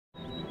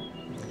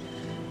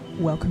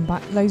Welcome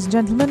back, ladies and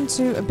gentlemen,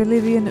 to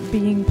Oblivion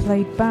being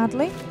played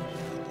badly.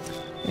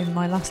 In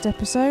my last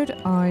episode,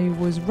 I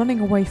was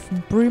running away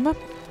from Bruma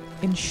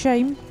in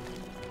shame,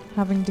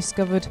 having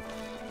discovered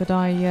that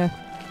I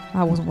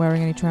wasn't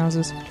wearing any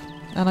trousers.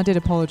 And I did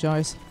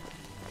apologise,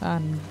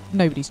 and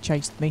nobody's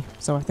chased me,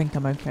 so I think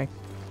I'm okay.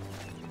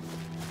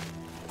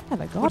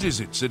 Hello, God. What is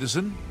it,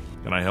 citizen?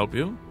 Can I help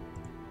you?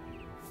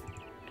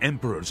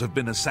 Emperors have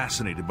been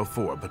assassinated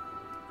before, but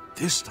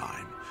this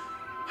time,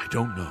 I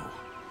don't know.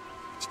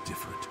 It's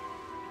different.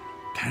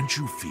 Can't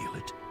you feel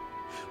it?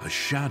 A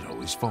shadow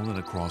is falling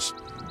across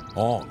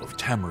all of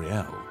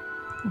Tamriel.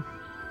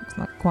 Looks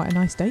like quite a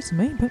nice day to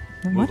me, but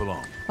never mind. Move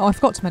along. Oh, I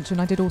forgot to mention,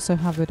 I did also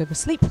have a bit of a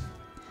sleep.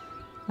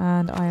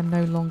 And I am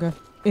no longer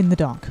in the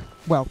dark.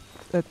 Well,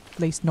 at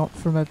least not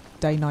from a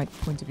day-night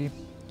point of view.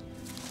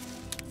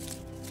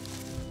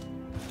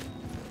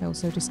 I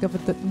also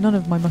discovered that none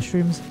of my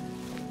mushrooms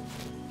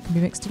can be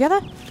mixed together.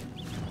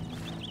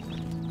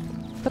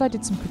 But I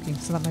did some cooking,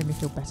 so that made me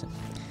feel better.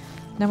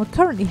 Now we're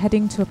currently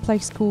heading to a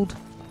place called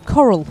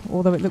Coral,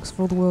 although it looks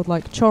for all the world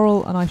like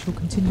Chorrel, and I shall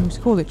continue to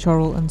call it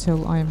Chorrel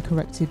until I am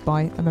corrected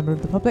by a member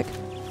of the public.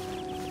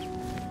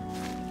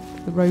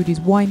 The road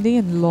is windy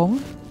and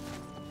long,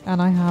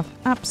 and I have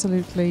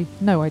absolutely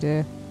no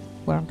idea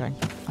where I'm going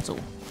at all.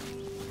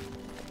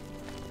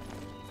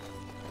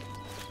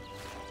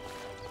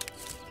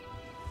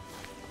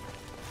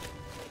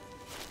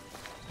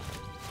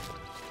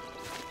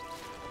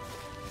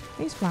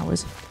 These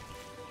flowers,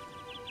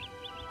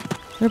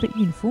 they're a bit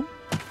uniform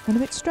and a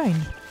bit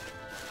strange.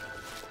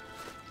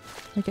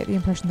 I get the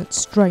impression that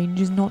strange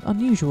is not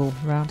unusual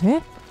around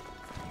here.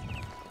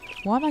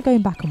 Why am I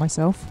going back on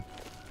myself?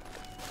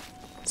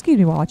 Excuse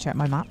me while I check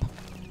my map.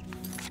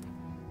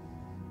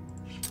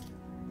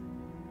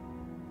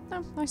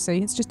 Oh, I see.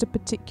 It's just a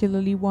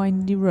particularly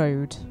windy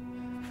road.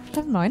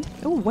 Never mind.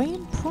 Oh,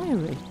 Wayne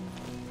Priory.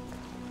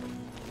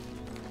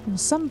 And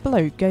some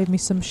bloke gave me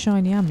some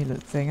shiny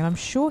amulet thing, and I'm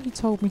sure he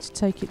told me to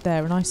take it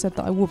there, and I said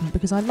that I wouldn't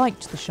because I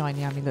liked the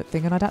shiny amulet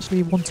thing, and I'd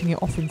actually been wanting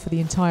it off him for the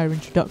entire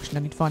introduction,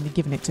 and he'd finally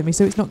given it to me,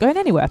 so it's not going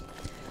anywhere.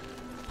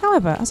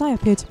 However, as I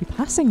appear to be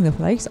passing the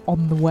place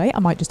on the way, I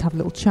might just have a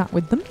little chat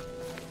with them,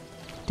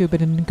 do a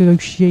bit of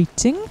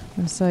negotiating,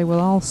 and say, well,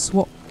 I'll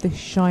swap this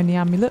shiny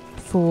amulet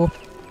for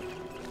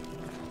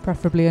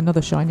preferably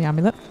another shiny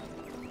amulet,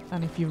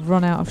 and if you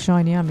run out of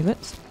shiny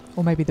amulets,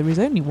 or maybe there is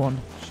only one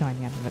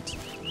shiny amulet,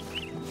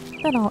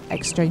 then I'll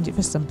exchange it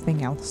for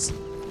something else.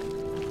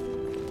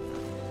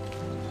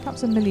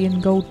 Perhaps 1,000,000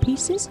 gold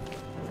pieces.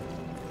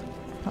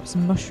 Perhaps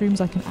some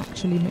mushrooms I can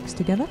actually mix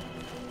together.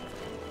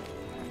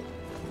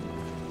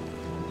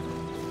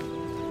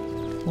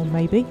 Or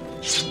maybe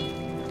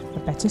a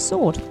better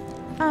sword,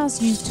 as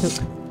you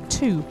took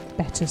 2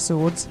 better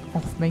swords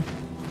off me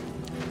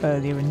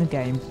earlier in the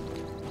game.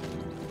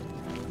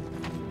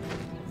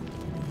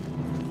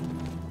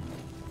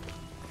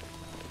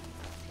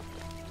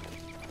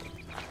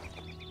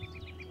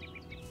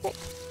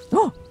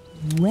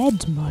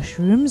 Red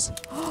mushrooms.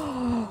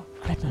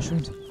 Red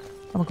mushrooms.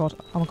 Oh my god,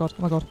 oh my god,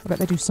 oh my god. I bet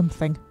they do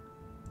something.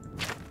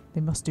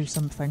 They must do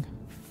something.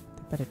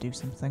 They better do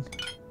something.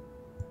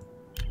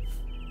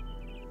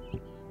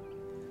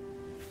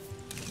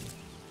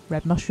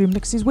 Red mushroom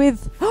mixes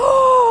with...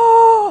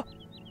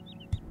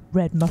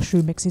 Red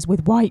mushroom mixes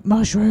with white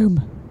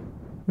mushroom.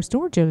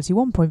 Restore agility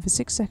 1 point for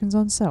 6 seconds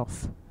on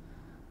self.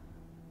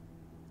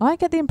 I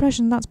get the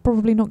impression that's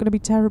probably not going to be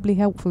terribly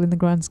helpful in the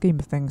grand scheme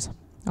of things.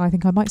 I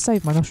think I might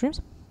save my mushrooms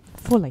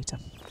for later.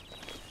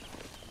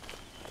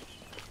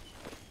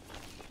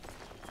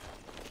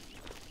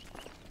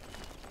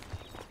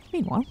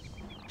 Meanwhile,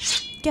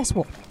 guess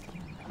what?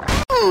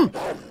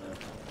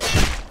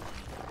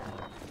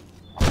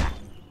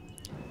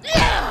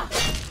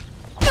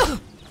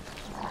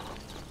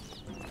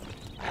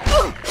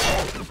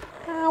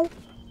 Ow!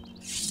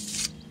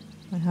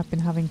 I have been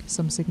having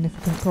some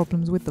significant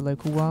problems with the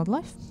local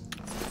wildlife.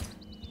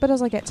 But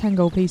as I get 10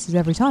 gold pieces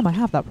every time I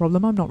have that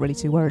problem, I'm not really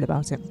too worried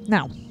about it.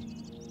 Now,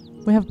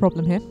 we have a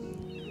problem here.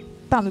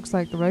 That looks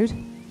like the road.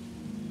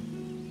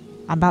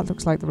 And that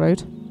looks like the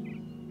road.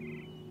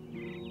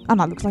 And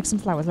that looks like some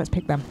flowers. Let's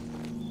pick them.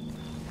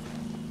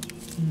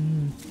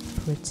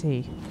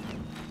 Pretty.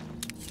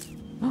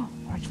 Oh,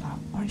 orange flower,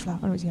 orange flower.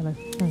 Oh, no, it's yellow.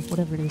 No,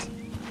 whatever it is.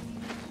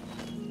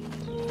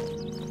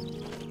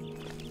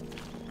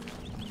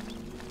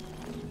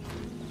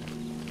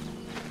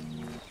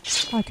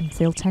 I can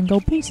feel 10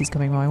 gold pieces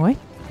coming my way.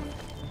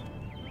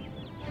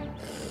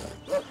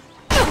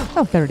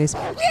 Oh, there it is.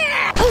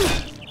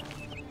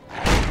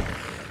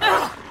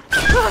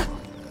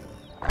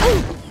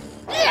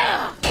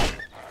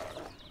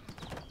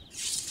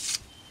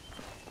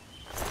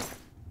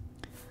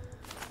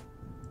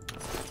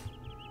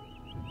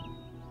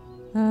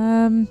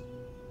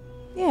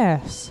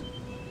 Yes.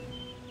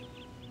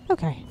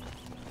 Okay.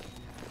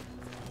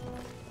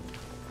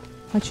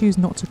 I choose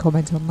not to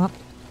comment on that.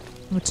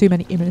 There are too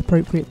many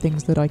inappropriate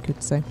things that I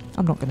could say.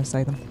 I'm not going to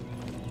say them.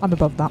 I'm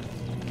above that.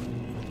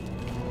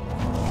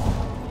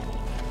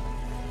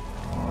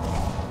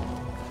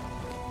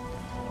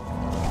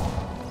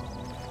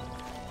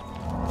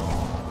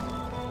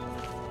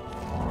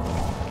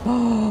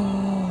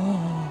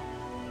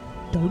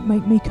 Don't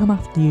make me come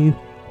after you.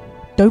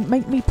 Don't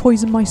make me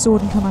poison my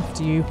sword and come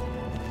after you.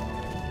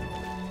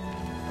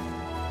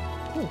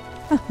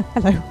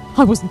 Hello.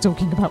 I wasn't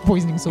talking about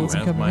poisoning swords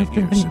and coming after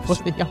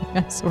anybody.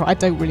 Yes, alright, I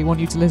don't really want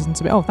you to listen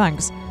to me. Oh,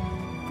 thanks.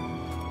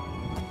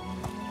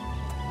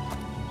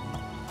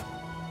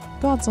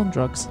 Guards on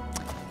drugs.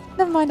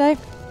 Never mind, eh?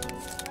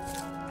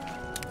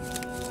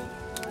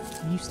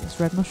 Useless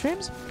red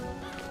mushrooms.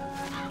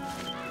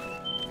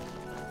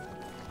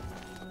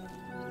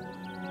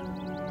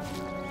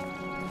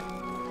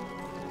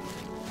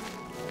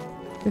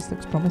 This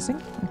looks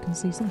promising. I can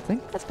see something.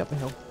 Let's go up the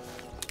hill.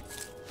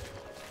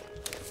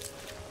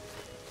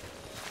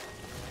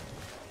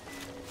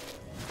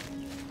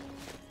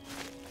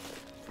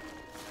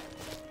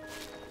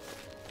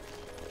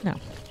 Now,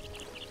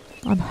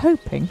 I'm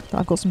hoping that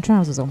I've got some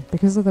trousers on,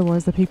 because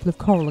otherwise the people of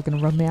Coral are going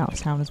to run me out of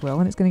town as well,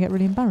 and it's going to get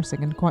really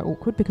embarrassing and quite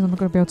awkward because I'm not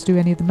going to be able to do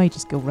any of the major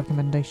skill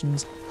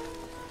recommendations.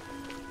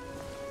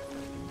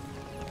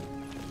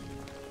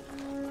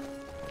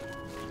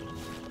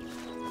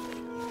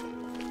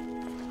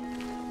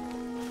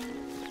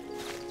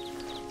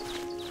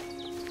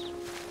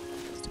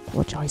 Just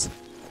apologise.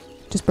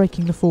 Just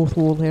breaking the fourth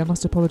wall here. I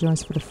must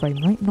apologise for the frame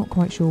rate. Not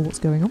quite sure what's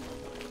going on.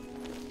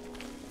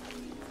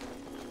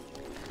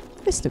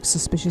 This looks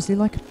suspiciously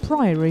like a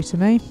priory to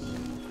me.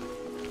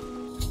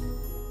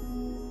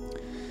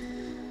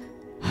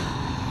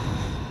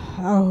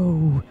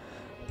 Oh,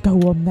 go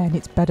on then.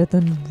 It's better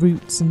than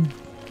roots and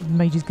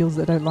mages guilds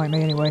that don't like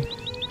me anyway.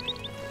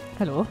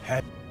 Hello.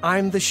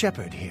 I'm the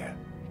shepherd here.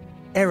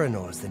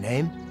 Eranor's the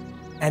name,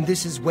 and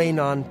this is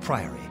Waynon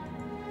Priory.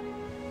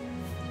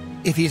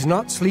 If he's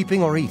not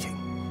sleeping or eating,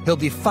 he'll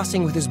be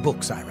fussing with his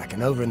books, I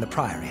reckon, over in the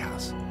Priory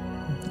house.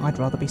 I'd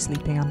rather be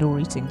sleeping and or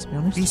eating, to be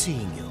honest. Be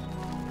seeing you.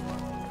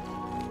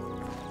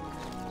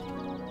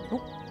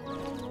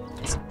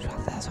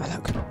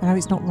 I know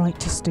it's not right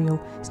to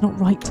steal. It's not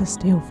right to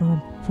steal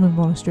from a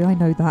monastery. I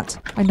know that.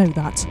 I know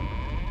that.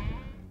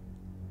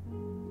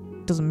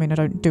 Doesn't mean I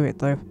don't do it,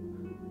 though.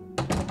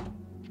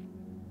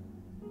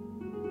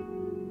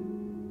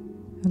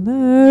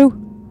 Hello?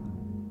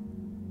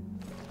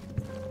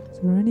 Is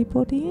there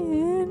anybody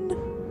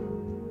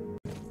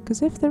in?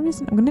 Because if there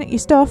isn't, I'm going to nick your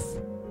stuff.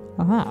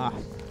 Aha.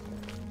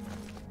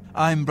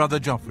 I'm Brother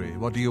Joffrey.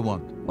 What do you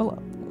want?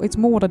 Well, it's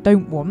more what I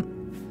don't want.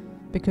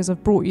 Because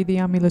I've brought you the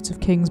Amulet of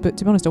Kings, but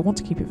to be honest, I want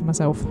to keep it for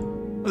myself.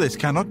 Well, this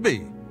cannot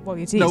be. Well,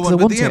 it is, no because one I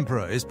but want the it.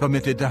 Emperor is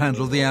permitted to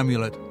handle the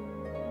amulet.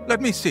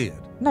 Let me see it.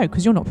 No,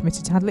 because you're not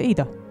permitted to handle it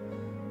either.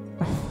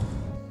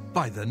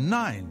 By the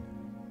Nine!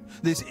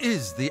 This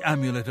is the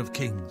Amulet of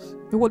Kings.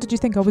 But what did you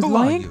think? I was Who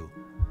lying? are you?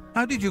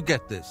 How did you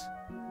get this?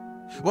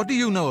 What do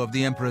you know of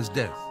the Emperor's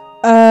death?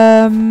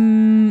 I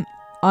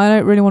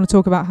don't really want to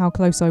talk about how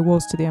close I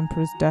was to the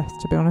Emperor's death,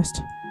 to be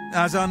honest.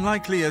 As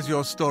unlikely as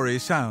your story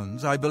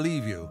sounds, I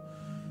believe you.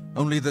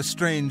 Only the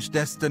strange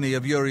destiny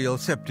of Uriel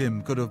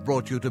Septim could have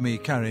brought you to me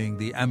carrying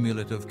the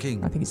Amulet of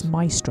Kings. I think it's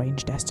my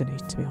strange destiny,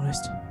 to be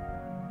honest.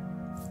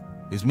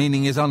 His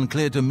meaning is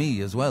unclear to me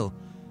as well.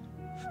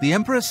 The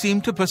Emperor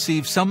seemed to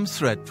perceive some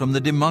threat from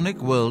the demonic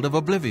world of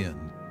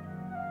Oblivion.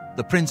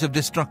 The Prince of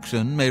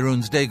Destruction,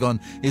 Mehrunes Dagon,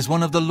 is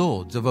one of the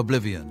Lords of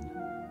Oblivion.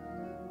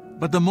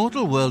 But the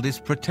mortal world is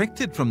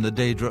protected from the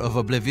Daedra of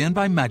Oblivion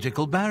by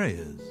magical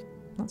barriers.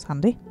 That's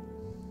handy.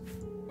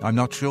 I'm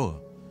not sure.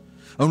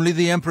 Only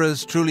the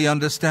Emperors truly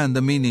understand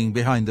the meaning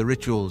behind the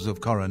rituals of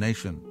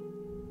coronation.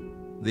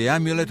 The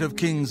Amulet of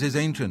Kings is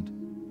ancient.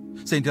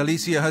 Saint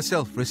Alicia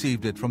herself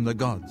received it from the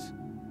gods.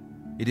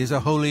 It is a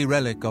holy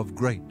relic of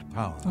great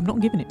power. I'm not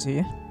giving it to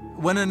you.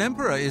 When an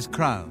emperor is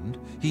crowned,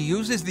 he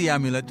uses the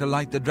amulet to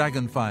light the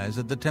dragon fires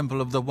at the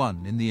Temple of the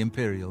One in the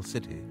imperial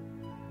city.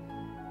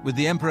 With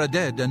the emperor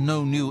dead and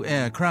no new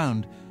heir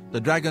crowned,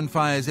 the dragon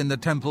fires in the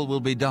temple will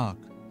be dark,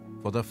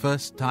 for the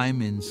first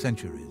time in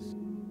centuries.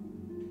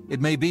 It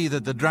may be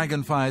that the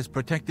dragon fires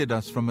protected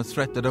us from a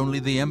threat that only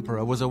the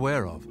Emperor was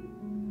aware of.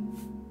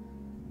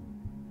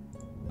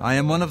 I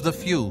am one of the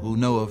few who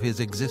know of his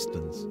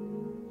existence.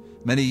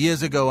 Many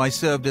years ago I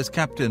served as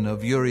captain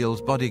of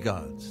Uriel's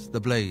bodyguards,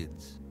 the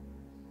Blades.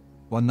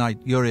 One night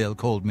Uriel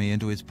called me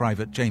into his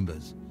private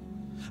chambers.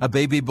 A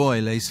baby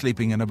boy lay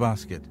sleeping in a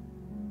basket.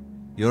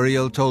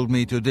 Uriel told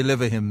me to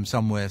deliver him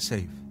somewhere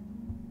safe.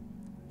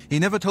 He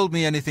never told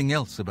me anything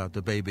else about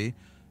the baby,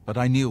 but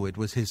I knew it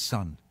was his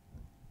son.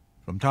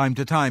 From time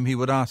to time he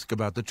would ask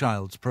about the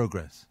child's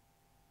progress.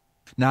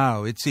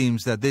 Now it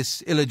seems that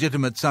this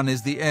illegitimate son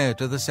is the heir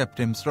to the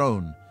Septim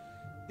throne,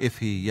 if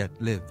he yet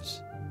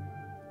lives.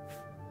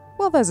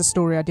 Well, there's a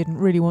story I didn't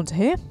really want to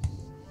hear.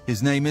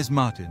 His name is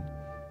Martin.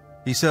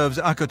 He serves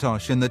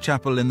Akatosh in the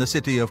chapel in the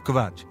city of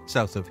Kvatch,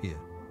 south of here.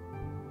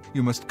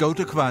 You must go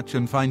to Kvatch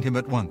and find him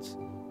at once.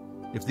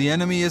 If the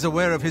enemy is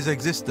aware of his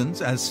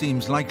existence, as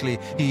seems likely,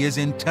 he is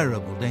in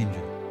terrible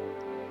danger.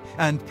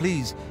 And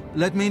please,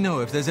 let me know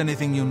if there's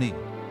anything you need.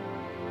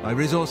 My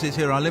resources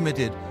here are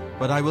limited,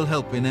 but I will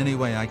help in any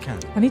way I can.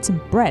 I need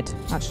some bread,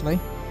 actually.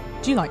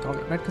 Do you like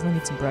garlic bread? Because I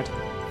need some bread.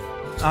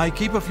 I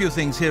keep a few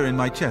things here in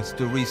my chest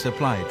to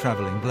resupply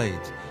traveling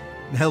blades.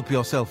 Help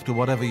yourself to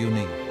whatever you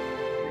need.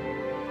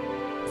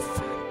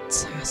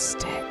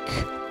 Fantastic.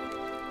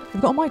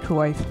 We've got a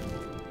microwave.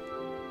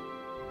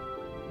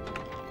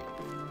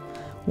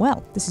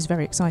 Well, this is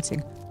very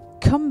exciting.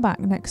 Come back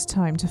next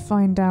time to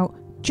find out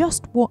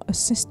just what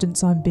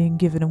assistance I'm being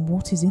given and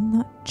what is in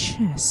that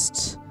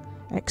chest.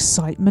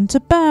 Excitement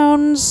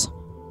abounds!